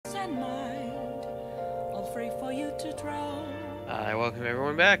I welcome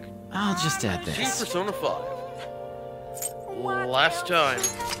everyone back. I'll just add G this. Persona 5. Last time,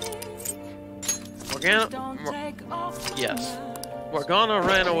 Morgana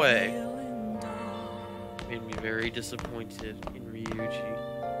ran away. Made me very disappointed in Ryuji.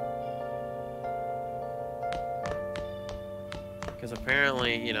 Because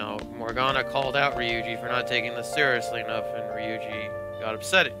apparently, you know, Morgana called out Ryuji for not taking this seriously enough, and Ryuji got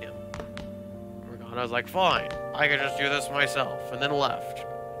upset at him. Morgana was like, fine, I can just do this myself, and then left.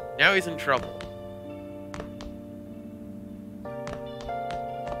 Now he's in trouble.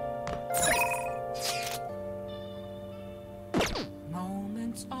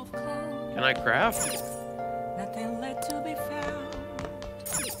 Can I craft? Nothing left to be found.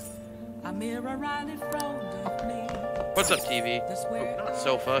 A mirror right in front of me. What's up, TV? Oh, not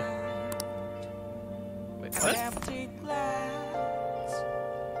sofa. Wait, what? Empty glass,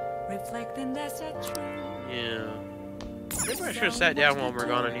 reflecting that's a truth. Yeah. Maybe I should have sat down while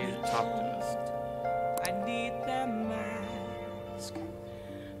Morgana needed to talk to us. I need that mask.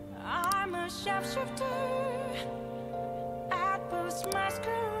 I'm a shapeshifter at Post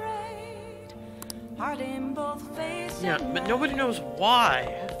Masquerade. Heart in both faces. Yeah, but nobody knows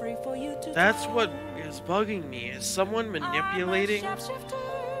why. That's what is bugging me. Is someone manipulating?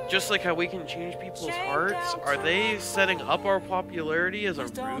 Just like how we can change people's hearts? Are they setting up our popularity as a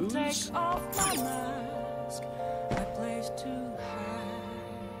ruse?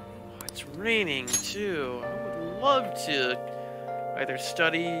 It's raining too. I would love to either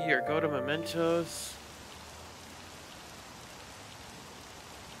study or go to Mementos.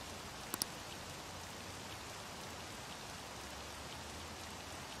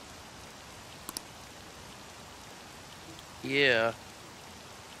 Yeah.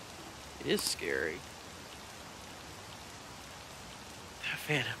 It is scary. The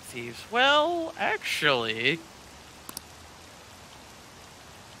Phantom Thieves. Well, actually...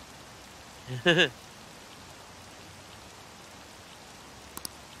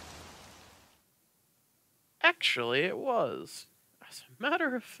 Actually, it was. As a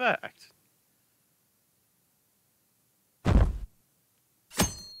matter of fact.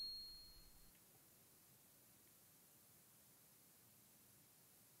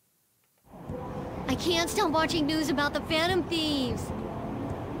 I can't stop watching news about the Phantom Thieves.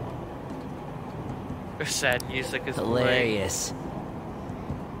 Sad music is Hilarious. playing.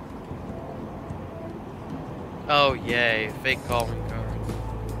 Oh, yay. Fake calling cards.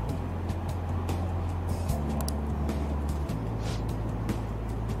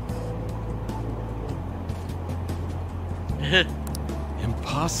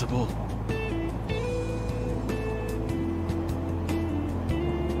 Impossible.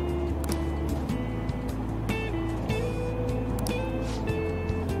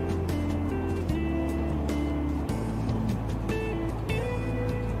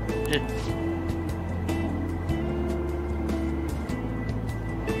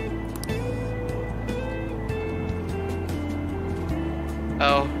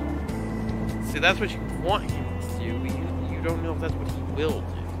 Oh. See, that's what you want him to do. You don't know if that's what he will do.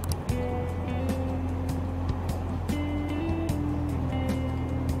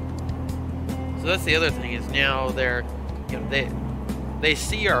 So that's the other thing, is now they're, you know, they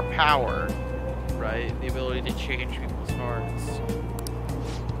see our power, right? The ability to change people's hearts.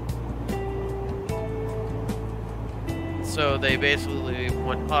 So they basically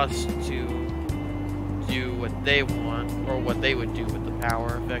want us to do what they want, or what they would do with the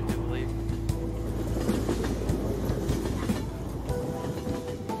power, effectively.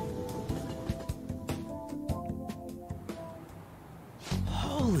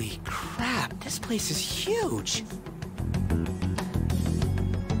 Holy crap, this place is huge.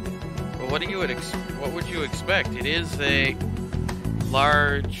 Well, what would you expect? It is a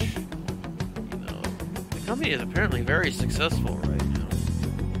large, you know, the company is apparently very successful right now.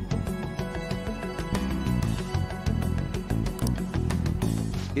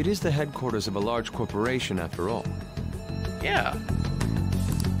 It is the headquarters of a large corporation, after all. Yeah.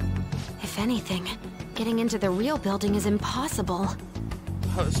 If anything, getting into the real building is impossible.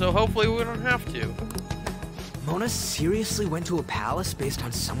 So hopefully we don't have to. Mona seriously went to a palace based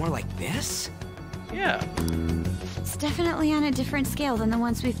on somewhere like this? Yeah. It's definitely on a different scale than the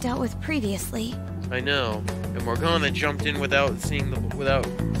ones we've dealt with previously. I know. And Morgana jumped in without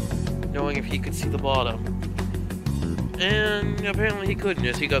knowing if he could see the bottom. And apparently he couldn't,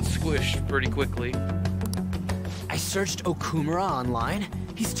 as he got squished pretty quickly. I searched Okumura online.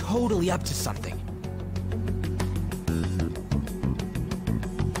 He's totally up to something.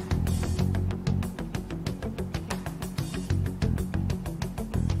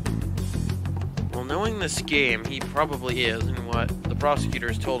 knowing this game, he probably is, and what the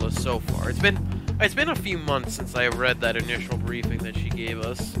prosecutors told us so far. It's been a few months since I read that initial briefing that she gave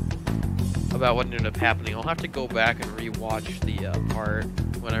us about what ended up happening. I'll have to go back and rewatch the part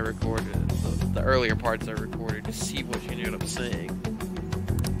when I recorded it, the earlier parts I recorded, to see what she ended up saying.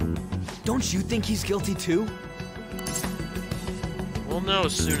 Don't you think he's guilty too? We'll know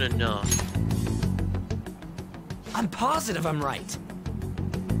soon enough. I'm positive I'm right.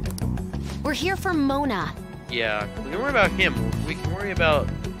 We're here for Mona. Yeah, we can worry about him. We can worry about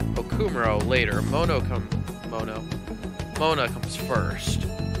Okumuro later. Mona comes first.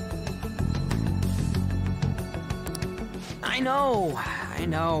 I know.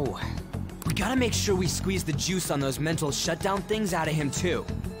 We gotta make sure we squeeze the juice on those mental shutdown things out of him too.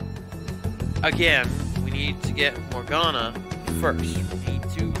 Again, we need to get Morgana first. We need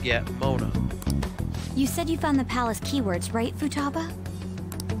to get Mona. You said you found the palace keywords, right, Futaba?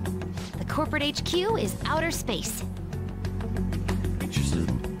 The corporate HQ is outer space. Interesting.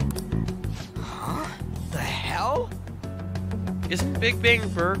 Huh? The hell? Isn't Big Bang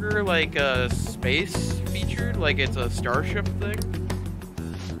Burger like a space featured? Like it's a starship thing?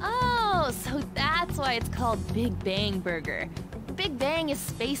 Oh, so that's why it's called Big Bang Burger. Big Bang is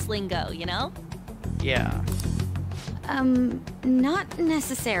space lingo, you know? Yeah. Not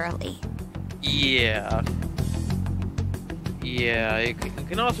necessarily. Yeah. Yeah, it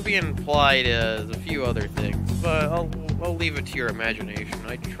can also be implied as a few other things, but I'll leave it to your imagination.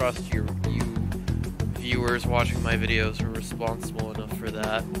 I trust you viewers watching my videos are responsible enough for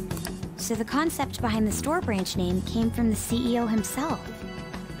that. So the concept behind the store branch name came from the CEO himself.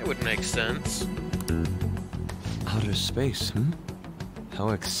 It would make sense. Outer space, How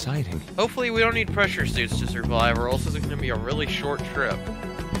exciting. Hopefully we don't need pressure suits to survive, or else it's going to be a really short trip.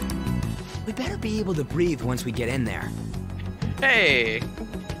 We better be able to breathe once we get in there. Hey!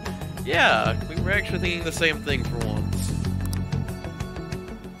 Yeah, we were actually thinking the same thing for once.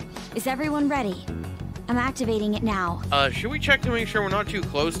 Is everyone ready? I'm activating it now. Should we check to make sure we're not too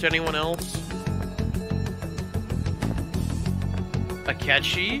close to anyone else?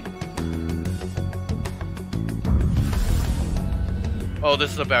 Akechi? Oh,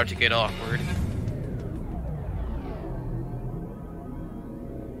 this is about to get awkward.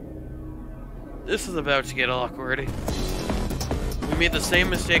 This is about to get awkward. We made the same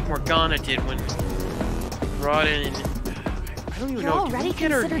mistake Morgana did when we brought in... I don't even You're know, already did we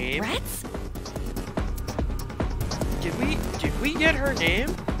get her considered name? threats? Did we get her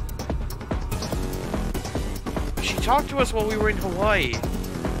name? She talked to us while we were in Hawaii.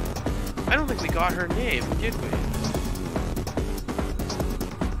 I don't think we got her name, did we?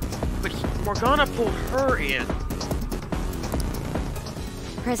 But Morgana pulled her in.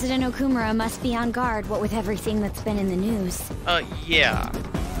 President Okumura must be on guard, what with everything that's been in the news. Yeah.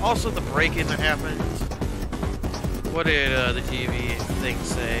 Also the break-in that happened. What did, the TV thing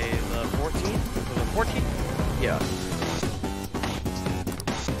say? The 14th? Was it 14th? Yeah.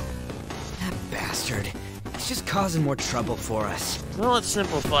 That bastard. He's just causing more trouble for us. Well, it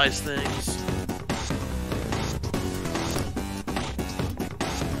simplifies things.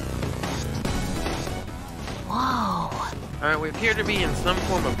 Whoa. Alright, we appear to be in some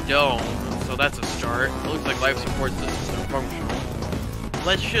form of dome, so that's a start. It looks like life support systems are functional.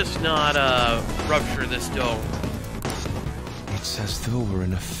 Let's just not, rupture this dome. It's as though we're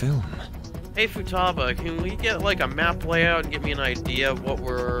in a film. Hey Futaba, can we get, like, a map layout and give me an idea of what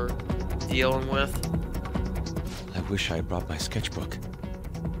we're dealing with? I wish I had brought my sketchbook.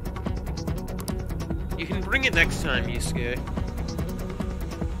 You can bring it next time, Yusuke.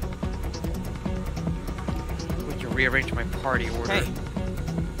 We can rearrange my party order. Hey.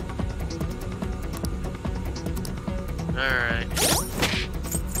 Alright.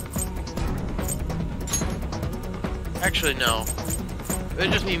 Actually, no.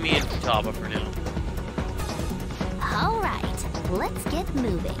 It'll just be me and Futaba for now. All right, let's get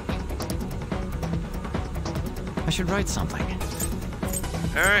moving. I should write something.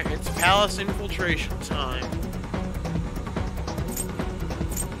 Alright, it's palace infiltration time.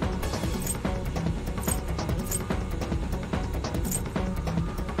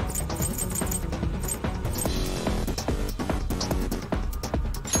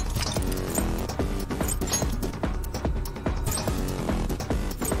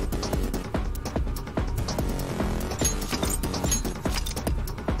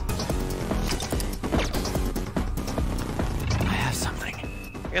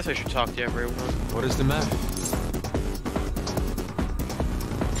 I guess I should talk to everyone. What is the matter?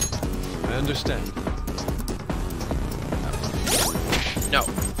 I understand. No.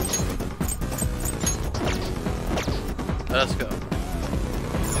 Let us go.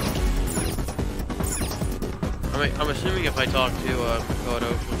 I'm assuming if I talk to Kodo,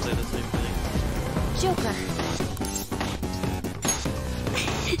 she'll say the same thing. Joker.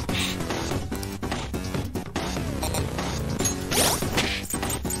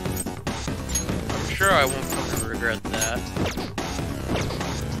 I'm sure I won't come to regret that.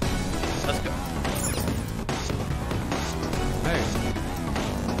 Let's go. Hey,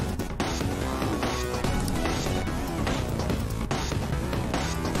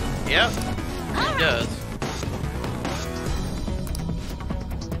 Yep, it does.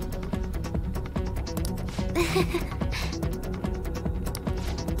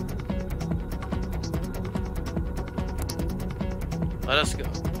 Let us go.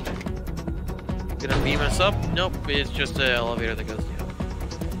 Gonna beam us up? Nope, it's just an elevator that goes down.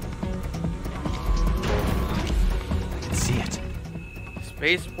 I can see it.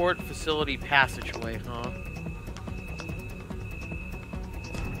 Spaceport facility passageway, huh?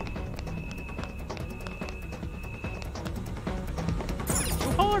 Do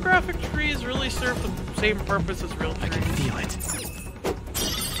holographic trees really serve the same purpose as real I trees? can feel it.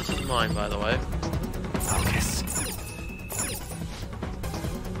 This is mine, by the way. Focus.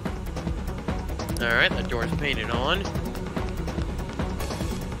 Alright, that door's painted on.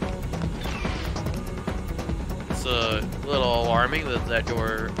 It's a little alarming that that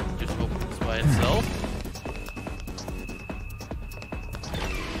door just opens by itself.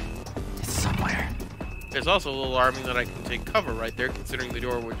 It's somewhere. It's also a little alarming that I can take cover right there, considering the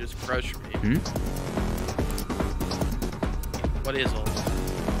door would just crush me. What is all that?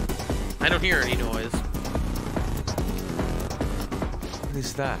 I don't hear any noise. what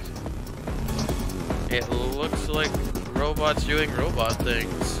is that? It looks like robots doing robot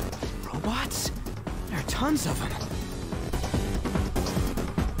things. Robots? There are tons of them.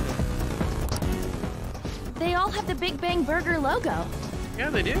 They all have the Big Bang Burger logo. Yeah,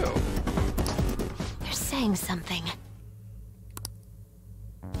 they do. They're saying something.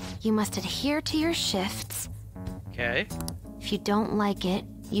 You must adhere to your shifts. Okay. If you don't like it,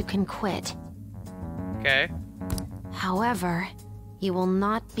 you can quit. Okay. However, you will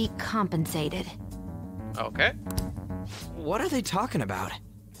not be compensated. Okay. What are they talking about?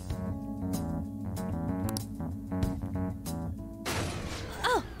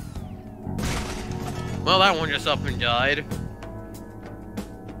 Oh, Well, that one just up and died.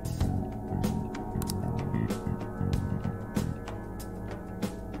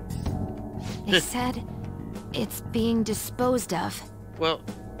 They said it's being disposed of. Well,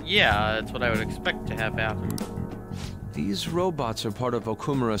 yeah, that's what I would expect to have happen. These robots are part of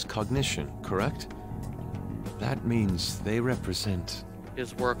Okumura's cognition, correct? That means they represent...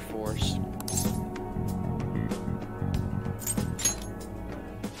 His workforce.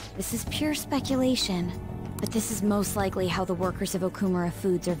 This is pure speculation, but this is most likely how the workers of Okumura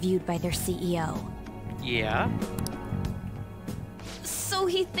Foods are viewed by their CEO. Yeah. so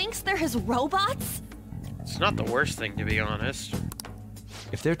he thinks they're his robots? It's not the worst thing, to be honest.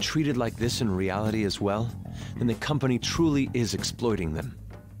 If they're treated like this in reality as well, then the company truly is exploiting them.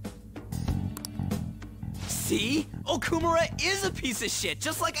 See? Okumura is a piece of shit,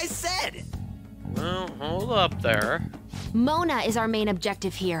 just like I said! Well, hold up there. Mona is our main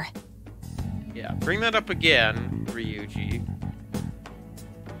objective here. Yeah, bring that up again, Ryuji.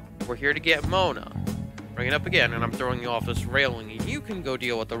 We're here to get Mona. Bring it up again, and I'm throwing you off this railing, and you can go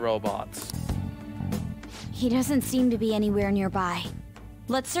deal with the robots. He doesn't seem to be anywhere nearby.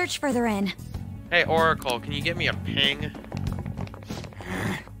 Let's search further in. Hey, Oracle, can you get me a ping?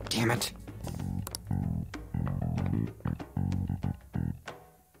 Damn it.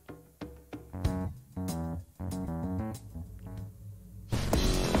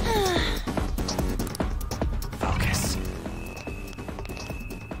 Focus.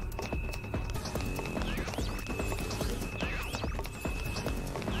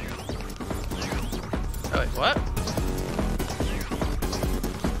 Oh, wait, what?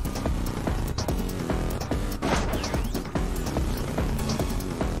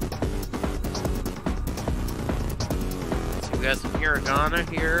 So we got some hiragana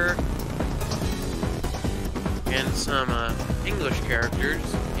here. And some English characters.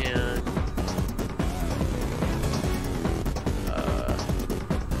 And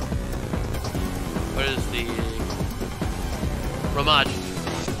what is the Romaji?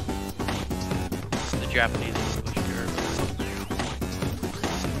 The Japanese English character.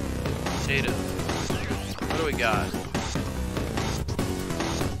 Potato. What do we got?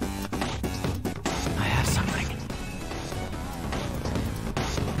 I have something.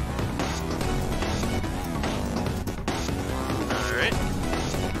 Alright.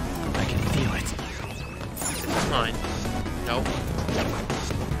 I can feel it. It's mine. Nope.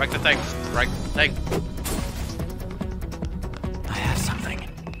 Break the thing. Break the thing.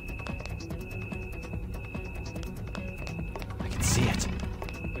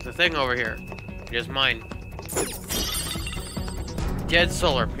 thing over here. It is mine. Dead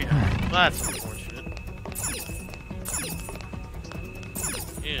solar panel. That's unfortunate.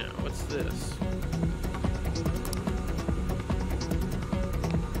 Yeah, what's this?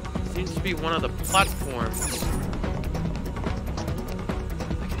 Seems to be one of the platforms.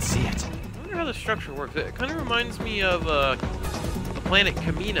 I can see it. I wonder how the structure works. It kind of reminds me of the planet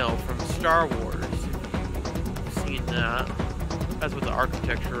Camino from Star Wars. If you've seen that. That's what the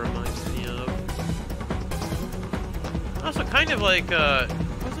architecture reminds me of. Also, kind of like,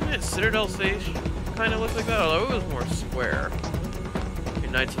 wasn't it Citadel Station? Kind of looked like that, although it was more square.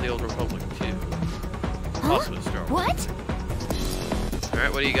 In Knights of the Old Republic 2. Also in Star Wars. What?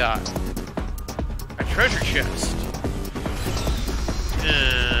 Alright, what do you got? A treasure chest.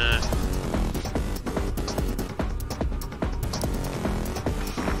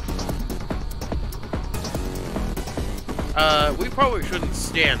 We probably shouldn't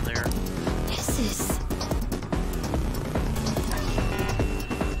stand there. This is...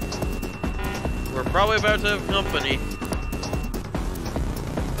 We're probably about to have company.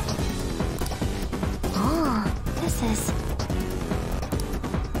 Oh, this is...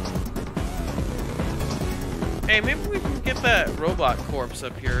 Hey, maybe we can get that robot corpse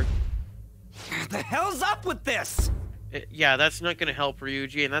up here. The hell's up with this? Yeah, that's not gonna help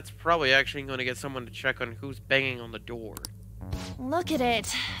Ryuji, and that's probably actually gonna get someone to check on who's banging on the door. Look at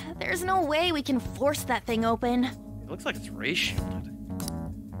it. There's no way we can force that thing open. It looks like it's ray shielded.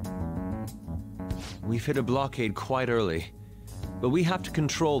 We've hit a blockade quite early. But we have to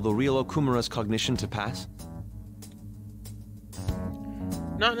control the real Okumura's cognition to pass?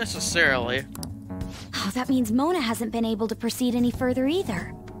 Not necessarily. Oh, that means Mona hasn't been able to proceed any further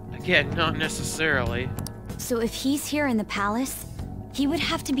either. Again, not necessarily. So if he's here in the palace, he would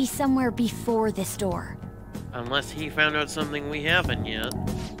have to be somewhere before this door. Unless he found out something we haven't yet.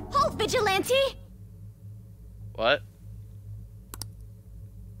 Halt, Vigilante! What?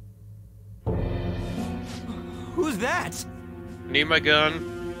 Who's that? Need my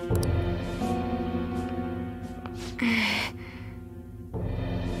gun?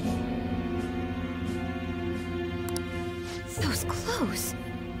 Those clothes.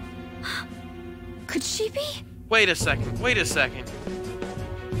 Could she be? Wait a second, wait a second.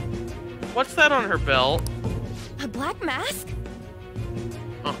 What's that on her belt? A black mask?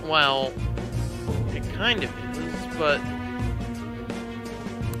 Well, it kind of is, but...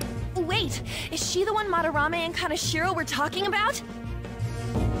 Wait, is she the one Madarame and Kaneshiro were talking about?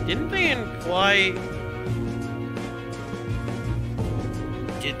 Didn't they imply...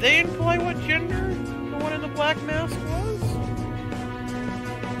 Did they imply what gender the one in the black mask was?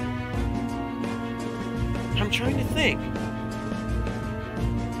 I'm trying to think.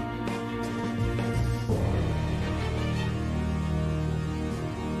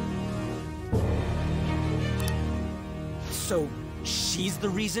 So, she's the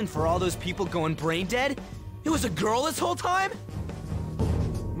reason for all those people going brain dead? It was a girl this whole time?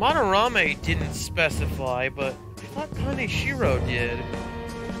 Madarame didn't specify, but I thought Kaneshiro did.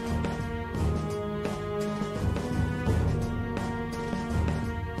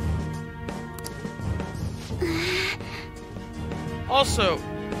 Also,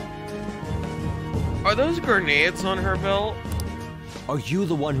 are those grenades on her belt? Are you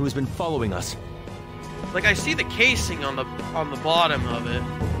the one who has been following us? Like, I see the casing on the bottom of it,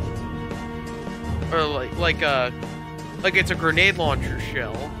 or like it's a grenade launcher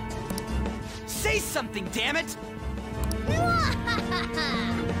shell. Say something, damn it!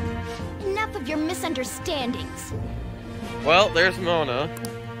 Enough of your misunderstandings. Well, there's Mona.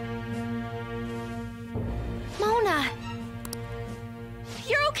 Mona!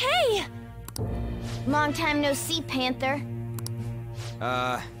 You're okay! Long time no see, Panther.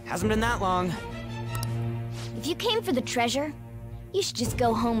 Hasn't been that long. If you came for the treasure, you should just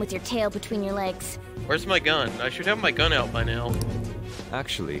go home with your tail between your legs. Where's my gun? I should have my gun out by now.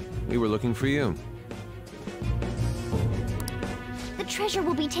 Actually, we were looking for you. The treasure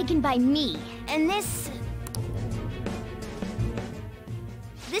will be taken by me, and this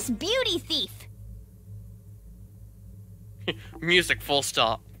beauty thief. Music full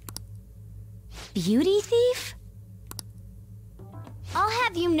stop. Beauty thief? I'll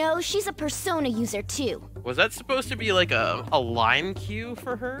have you know she's a Persona user too. Was that supposed to be like a line cue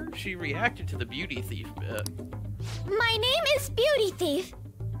for her? She reacted to the beauty thief bit. My name is Beauty Thief.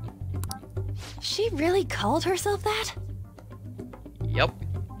 She really called herself that? Yep.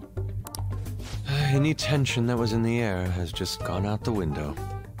 Any tension that was in the air has just gone out the window.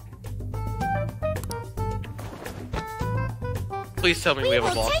 Please tell me we have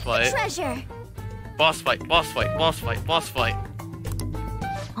a boss take fight. the treasure. Boss fight, boss fight, boss fight, boss fight.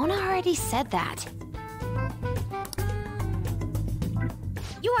 Mona already said that.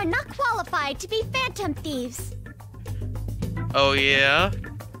 You are not qualified to be Phantom Thieves. Oh yeah?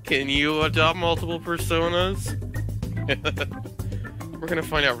 Can you adopt multiple personas? We're gonna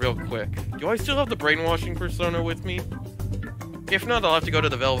find out real quick. Do I still have the brainwashing persona with me? If not, I'll have to go to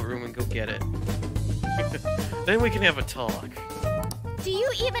the Velvet Room and go get it. Then we can have a talk. Do you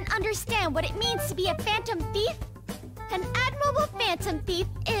even understand what it means to be a Phantom Thief? An admirable Phantom Thief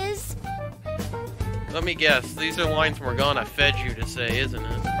is... Let me guess, these are lines Morgana fed you to say, isn't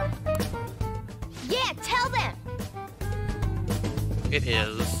it? Yeah, tell them! It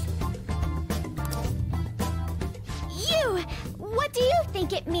is. You! What do you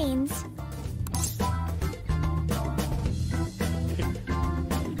think it means?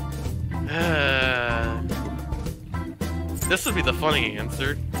 This would be the funny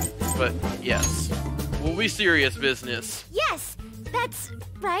answer, but yes. We'll be serious business. Yes, that's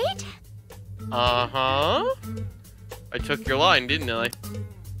right. Uh-huh. I took your line, didn't I?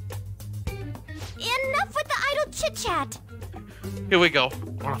 Enough with the idle chit-chat. Here we go.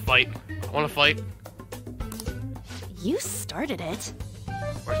 Wanna fight? Wanna fight? You started it.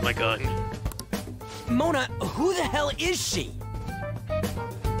 Where's my gun? Mona, who the hell is she?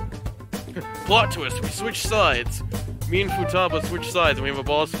 Plot twist, we switch sides. Me and Futaba switch sides and we have a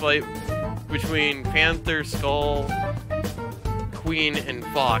boss fight between Panther, Skull, Queen, and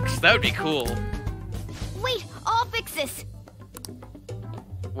Fox. That would be cool. Wait, I'll fix this.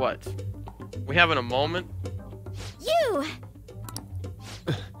 What? We having a moment? You!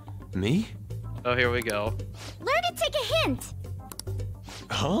 Me? Oh, here we go. Learn to take a hint.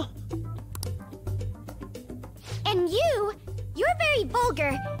 Huh? And you're very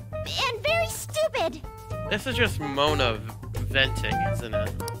vulgar and very stupid. This is just Mona venting, isn't it?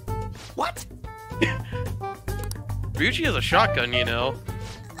 What? Ryuji has a shotgun, you know.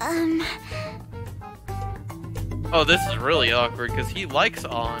 Oh, this is really awkward, because he likes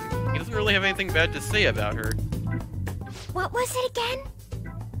An. He doesn't really have anything bad to say about her. What was it again?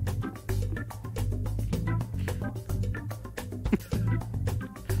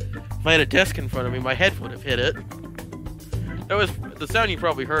 If I had a desk in front of me, my head would have hit it. That was the sound you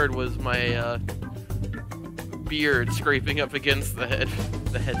probably heard was my beard scraping up against the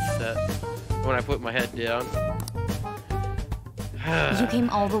headset when I put my head down. You came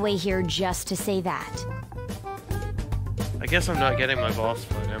all the way here just to say that. I guess I'm not getting my boss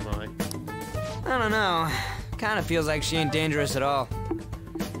fight, am I? I don't know. Kinda feels like she ain't dangerous at all.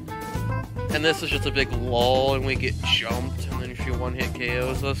 And this is just a big lull and we get jumped and then she one-hit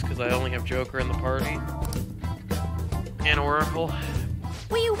KOs us because I only have Joker in the party. And Oracle.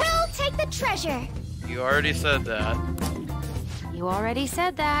 We will take the treasure. You already said that. You already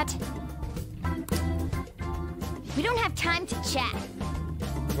said that. We don't have time to chat.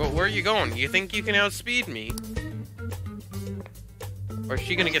 Well, where are you going? You think you can outspeed me? Or is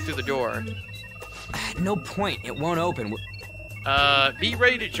she gonna get through the door? No point. It won't open. Be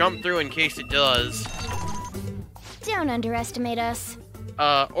ready to jump through in case it does. Don't underestimate us.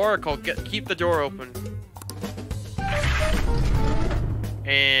 Oracle, keep the door open.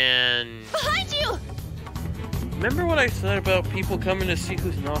 And... Behind you! Remember what I said about people coming to see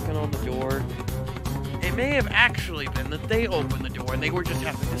who's knocking on the door? It may have actually been that they opened the door and they were just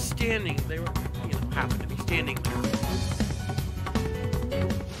happened to happen to be standing there.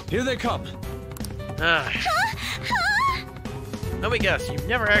 Here they come. Let me guess, you've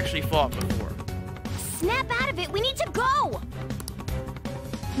never actually fought before. Snap out of it. We need to go.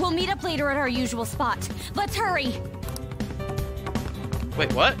 We'll meet up later at our usual spot. Let's hurry.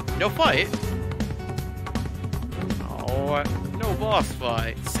 Wait, what? No fight? Oh, no boss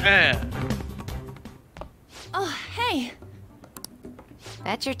fight. Sad. Oh, hey.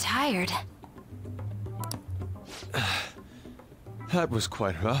 Bet you're tired. That was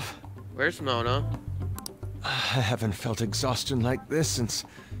quite rough. Where's Mona? I haven't felt exhaustion like this since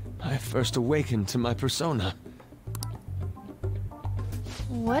I first awakened to my persona.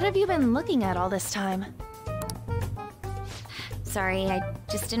 What have you been looking at all this time? Sorry, I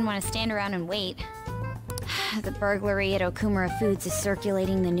just didn't want to stand around and wait. The burglary at Okumura Foods is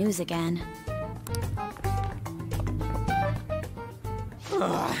circulating the news again.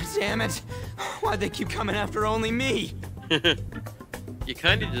 Ugh, damn it. Why'd they keep coming after only me? You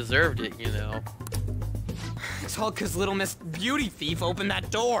kinda deserved it, you know. It's all 'cause Little Miss Beauty Thief opened that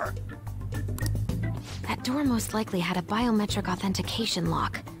door. That door most likely had a biometric authentication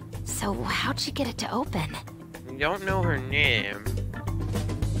lock. So how'd she get it to open? You don't know her name.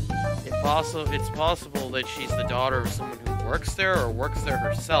 It's possible that she's the daughter of someone who works there or works there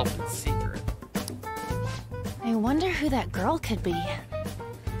herself in secret. I wonder who that girl could be.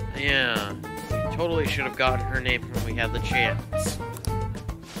 Yeah, we totally should have gotten her name when we had the chance.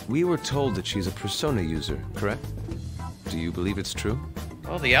 We were told that she's a Persona user, correct? Do you believe it's true?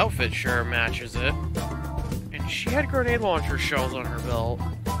 Well, the outfit sure matches it. And she had grenade launcher shells on her belt.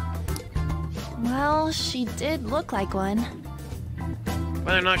 Well, she did look like one.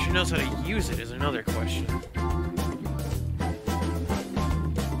 Whether or not she knows how to use it is another question.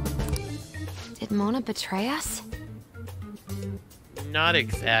 Did Mona betray us? Not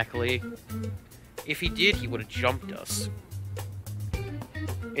exactly. If he did, he would have jumped us.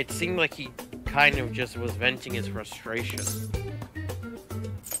 It seemed like he kind of just was venting his frustration.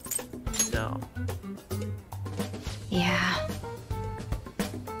 No. Yeah.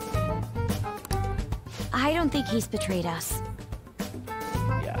 I don't think he's betrayed us.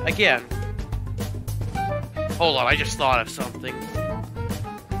 Yeah, again. Hold on, I just thought of something.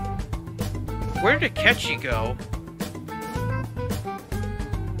 Where did Akechi go?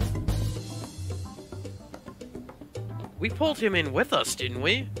 We pulled him in with us, didn't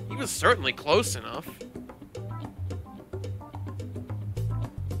we? He was certainly close enough.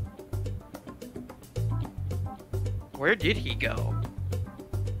 Where did he go?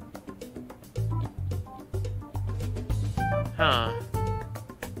 Huh.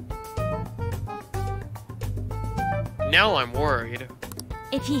 Now I'm worried.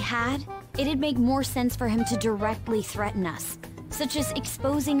 If he had, it'd make more sense for him to directly threaten us, such as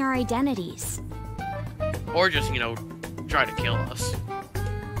exposing our identities. Or just, you know, try to kill us.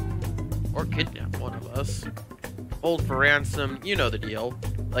 Or kidnap one of us. Hold for ransom, you know the deal.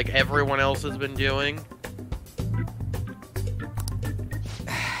 Like everyone else has been doing.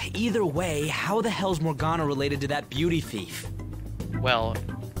 Either way, how the hell's Morgana related to that beauty thief? Well,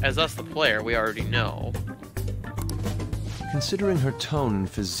 as us the player, we already know. Considering her tone and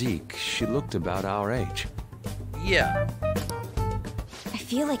physique, she looked about our age. Yeah. I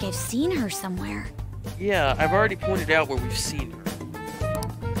feel like I've seen her somewhere. Yeah, I've already pointed out where we've seen her.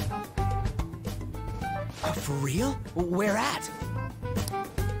 For real? Where at?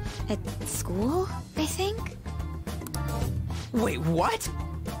 At school, I think? Wait, what?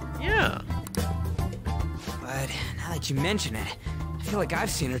 Yeah. But now that you mention it, I feel like I've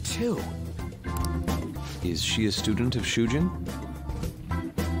seen her too. Is she a student of Shujin?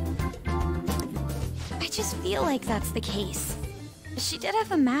 I just feel like that's the case. She did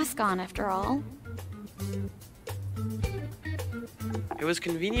have a mask on, after all. It was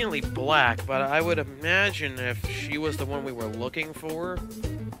conveniently black, but I would imagine if she was the one we were looking for,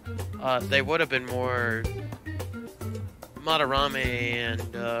 they would have been more Madarame and,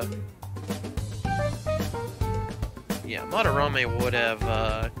 yeah, Madarame would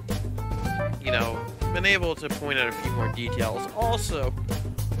have, you know, been able to point out a few more details. Also,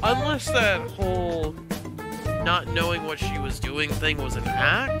 unless that whole not knowing what she was doing thing was an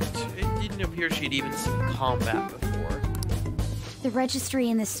act, it didn't appear she'd even seen combat before. The registry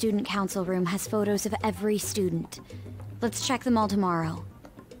in the student council room has photos of every student. Let's check them all tomorrow.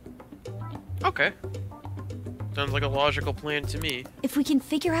 Okay. Sounds like a logical plan to me. If we can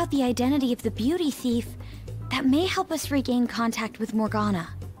figure out the identity of the beauty thief, that may help us regain contact with Morgana.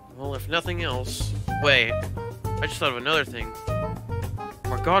 Well, if nothing else... Wait, I just thought of another thing.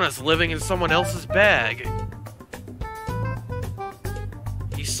 Morgana's living in someone else's bag.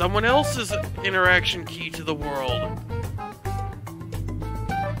 He's someone else's interaction key to the world.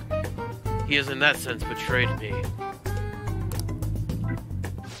 He has in that sense betrayed me.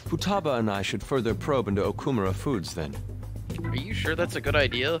 Futaba and I should further probe into Okumura Foods then. Are you sure that's a good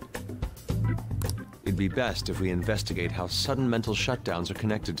idea? It'd be best if we investigate how sudden mental shutdowns are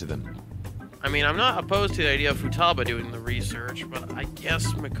connected to them. I mean, I'm not opposed to the idea of Futaba doing the research, but I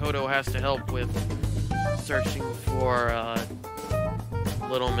guess Makoto has to help with searching for,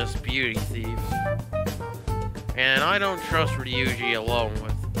 Little Miss Beauty Thief. And I don't trust Ryuji alone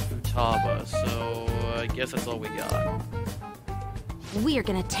with Futaba, so I guess that's all we got. We're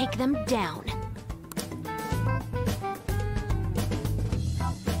gonna take them down.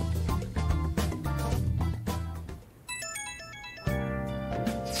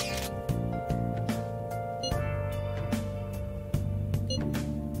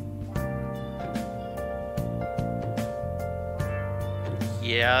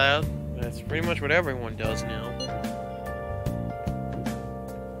 Yeah, that's pretty much what everyone does now.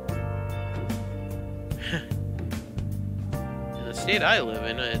 In the state I live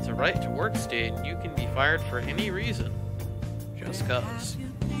in, it's a right-to-work state, and you can be fired for any reason. Just cause.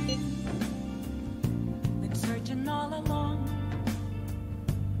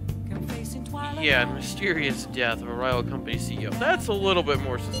 Yeah, and mysterious death of a rival company CEO. That's a little bit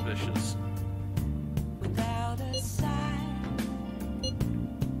more suspicious.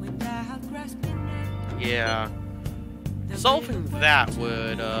 Yeah. Solving that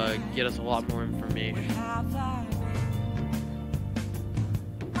would get us a lot more information.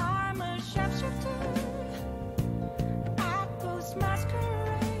 I'm a shapeshifter. I ghost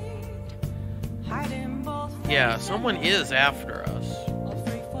masquerade. Hiding both Yeah, someone is after us.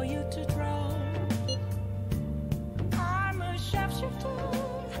 afraid for you to drown. I'm a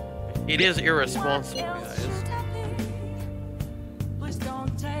shapeshifter. It is irresponsible, What else guys. should I be? Please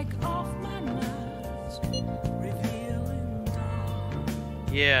don't take off my mask. Revealing dark.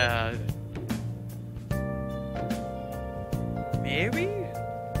 Yeah. Maybe? I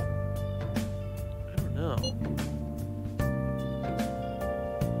don't know.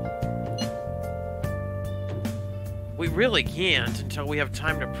 We really can't until we have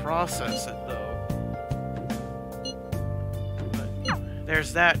time to process it, though. But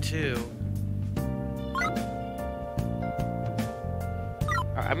there's that, too.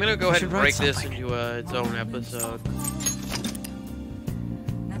 Alright, I'm gonna go ahead and should write break this something. into its own episode.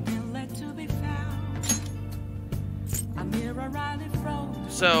 Nothing left to be found. A mirror Riley froze.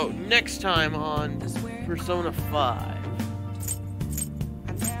 So, next time on Persona 5,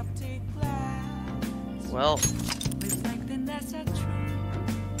 An empty glass. well, Reflecting that's a truth.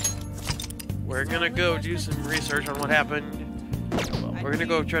 we're gonna go do some research on what happened. Well, we're gonna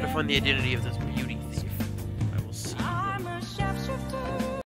go try to find the identity of this